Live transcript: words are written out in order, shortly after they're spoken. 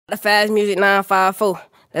The fast music 954.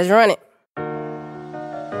 Let's run it.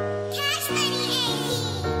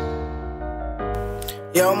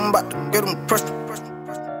 Yeah, I'm about to get them pressure.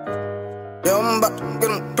 Yeah, I'm about to get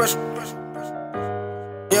them pressure.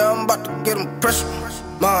 Yeah, I'm about to get them pressure.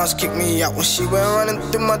 Mom's kicked me out when she went running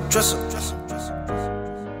through my dresser.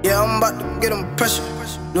 Yeah, I'm about to get them pressure.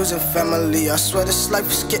 Losing family, I swear this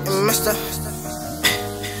life is getting messed up.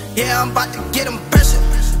 Yeah, I'm about to get them pressure.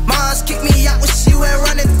 Mom's kicked me out when she went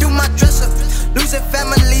running through my dresser. Losing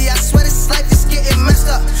family, I swear this life is getting messed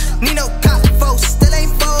up. Nino cop folks, still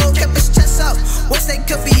ain't fold, kept his chest up. Wish they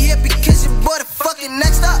could be here because your boy the fucking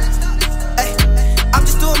next up. Ay, I'm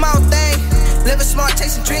just doing my own thing, living smart,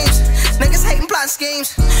 chasing dreams. Niggas hating, plotting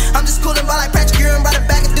schemes. I'm just coolin' by like Patrick Ewing, brought it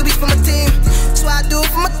back and do beats for my team. That's why I do it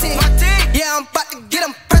for my team. Yeah, I'm about to get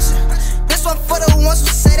them pressure. This one for the ones who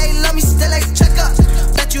say they love me, still ain't check up.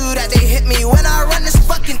 Bet you that they hit me when I run this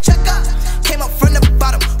fucking check up. Came up from the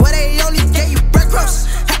bottom, where they only gave you breadcrumbs.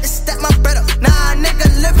 Had to step my bread up, nah, nigga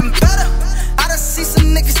living better. I done see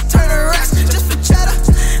some niggas turn to racks just for cheddar.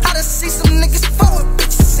 I done see some niggas forward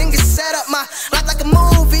bitches and get set up. My life like a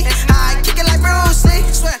movie, I kick it like Bruce Lee.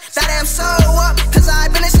 Swear that I am so up, cause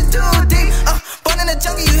I been in shit too deep. Born in the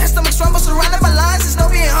jungle, you hear stomachs rumble. Surrounded by lions, it's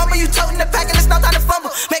no being humble. You toting the pack and it's no time to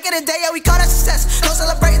fumble. Make it a day, yeah, we call that success. Don't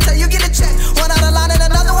celebrate until you get a check. One out of line and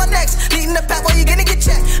another one next. Leading the pack while you gonna get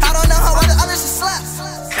checked. I don't know how while the others just slept.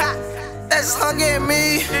 That's hungry at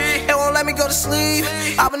me, it won't let me go to sleep.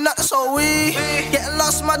 I've been up this whole week, getting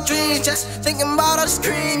lost in my dreams. Just thinking about all this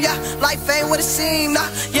cream, yeah. Life ain't what it seems, nah.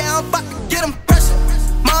 Yeah, I'm about to get them pressure.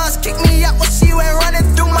 Mom's kicked me out when she went running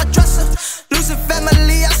through my dresser. Losing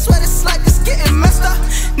family, I swear this life is getting messed up.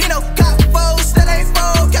 Nino cop foes, that ain't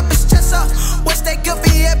fold, kept his chest up. Wish they could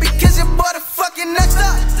be here because your boy the fucking next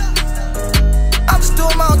up. I'm just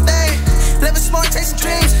doing my own thing, living smart, chasing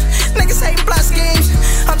dreams. Niggas hating, plot schemes.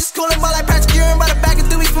 I'm just coolin' by like Patrick Ewing, brought it back and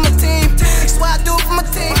do beats for my team. That's why I do it for my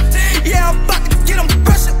team. Yeah, I'm about to get them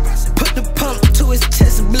pressure. Put the pump to his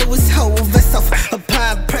chest, blew his whole vest off.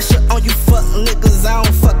 Applying pressure on you fuck niggas, I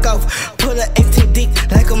don't fuck off. Pull a 18 deep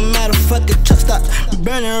like a motherfucking truck stop.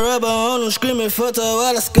 Burning rubber on them, screaming photo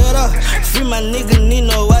while I skirt off. Free my nigga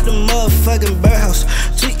Nino out the motherfucking birdhouse.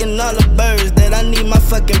 Tweeting all the birds that I need my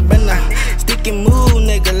fucking burn out. Sticky move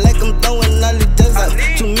nigga like I'm throwing all the jets out.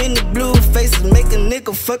 Too many blue faces make a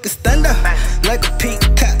nigga fucking stand up. Like a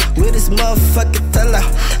peacock with his motherfucking tail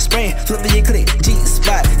out. Spraying, flipping your click,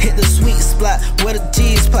 G-spot. Hit the sweet spot where the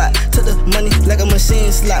G-spot. Took the money like a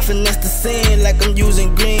machine slot. Finesse the scene like I'm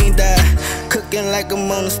using green dye. Cooking like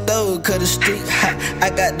I'm on the stove, cause the street hot. I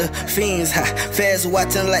got the fiends hot. Feds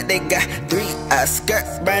watching like they got 3 eyes. Skirt,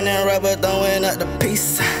 burning rubber, throwing up the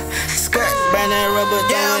piece. Skirt, burning rubber,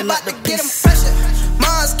 throwing up the piece.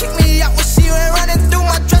 Mom's kicked me out when she went running through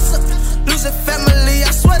my dresser. Losing family,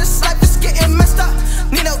 I swear this life is getting messed up.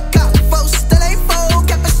 Nino cop folks, still ain't fold,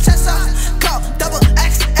 kept his chest up. Call double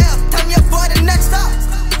XL, tell me your boy the next up.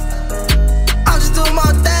 I'm just doing my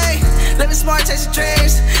own thing, living smart, chasing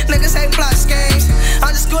dreams. Niggas ain't plot schemes.